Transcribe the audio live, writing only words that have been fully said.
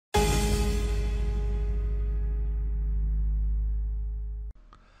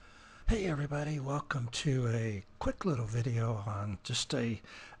Hey everybody, welcome to a quick little video on just a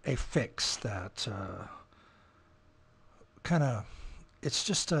fix that kind of, it's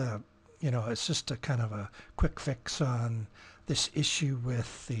just a, it's just a kind of a quick fix on this issue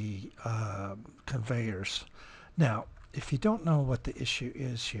with the conveyors. Now, if you don't know what the issue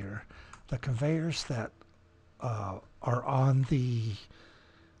is here, the conveyors that are on the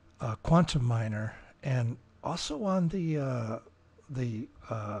quantum miner and also on the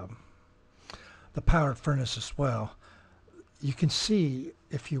powered furnace as well. You can see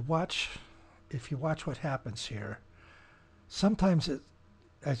if you watch what happens here. Sometimes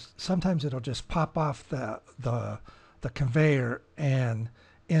it'll just pop off the conveyor and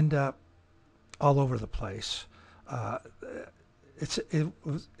end up all over the place. It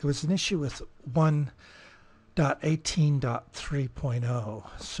was an issue with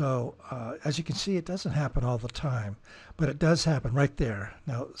 1.18.3.0. So as you can see, it doesn't happen all the time, but it does happen right there.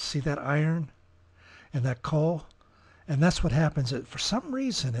 Now see that iron and that coal, and that's what happens. For some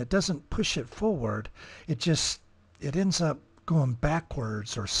reason it doesn't push it forward. It ends up going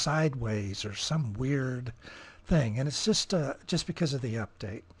backwards or sideways or some weird thing, and it's just because of the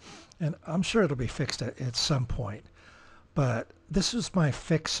update, and I'm sure it'll be fixed at some point. But this is my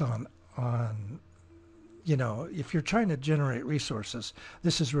fix on if you're trying to generate resources,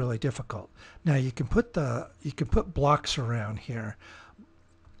 this is really difficult. Now you can put blocks around here,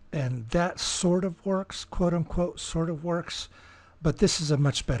 and that sort of works, quote unquote, sort of works, but this is a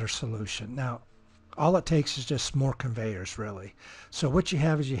much better solution. Now, all it takes is just more conveyors, really. So what you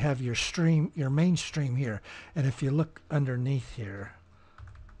have is you have your stream, your main stream here, and if you look underneath here,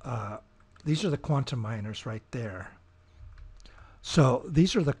 these are the quantum miners right there. So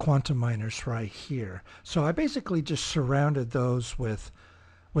these are the quantum miners right here. So I basically just surrounded those with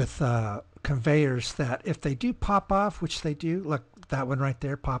conveyors that if they do pop off, which they do, look, that one right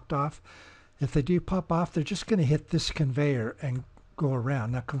there popped off. If they do pop off, they're just going to hit this conveyor and go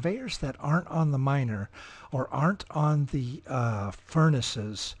around. Now, conveyors that aren't on the miner or aren't on the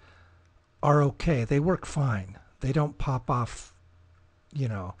furnaces are okay. They work fine. They don't pop off.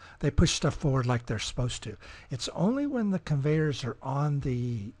 They push stuff forward like they're supposed to. It's only when the conveyors are on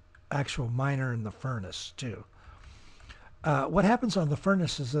the actual miner and the furnace too. What happens on the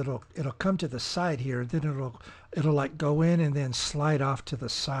furnace is it'll come to the side here, then it'll like go in and then slide off to the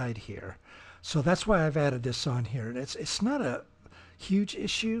side here. So that's why I've added this on here. And it's not a huge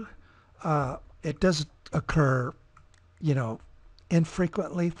issue. It does occur,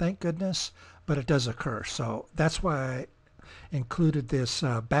 infrequently, thank goodness, but it does occur. So that's why I included this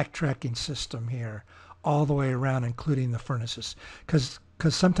backtracking system here all the way around, including the furnaces, because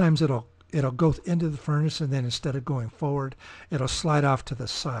sometimes it'll go into the furnace, and then instead of going forward, it'll slide off to the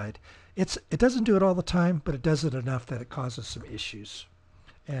side. It doesn't do it all the time, but it does it enough that it causes some issues.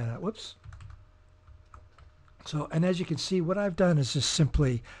 And whoops. So, and as you can see, what I've done is just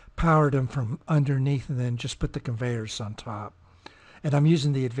simply powered them from underneath and then just put the conveyors on top. And I'm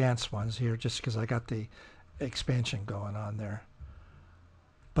using the advanced ones here just because I got the expansion going on there.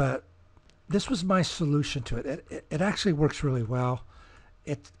 But this was my solution to it. It actually works really well.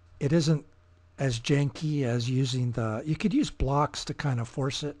 It isn't as janky as using you could use blocks to kind of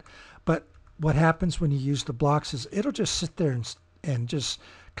force it, but what happens when you use the blocks is it'll just sit there and just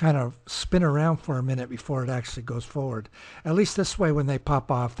kind of spin around for a minute before it actually goes forward. At least this way, when they pop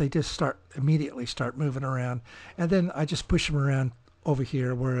off, they just immediately start moving around, and then I just push them around over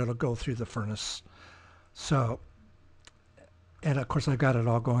here where it'll go through the furnace. So, and of course I got it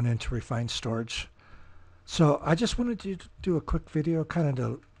all going into refined storage. So I just wanted to do a quick video, kind of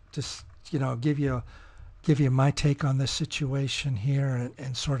to just give you my take on this situation here,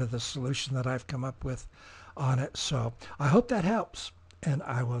 and sort of the solution that I've come up with on it. So I hope that helps, and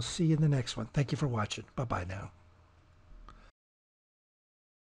I will see you in the next one. Thank you for watching. Bye bye now.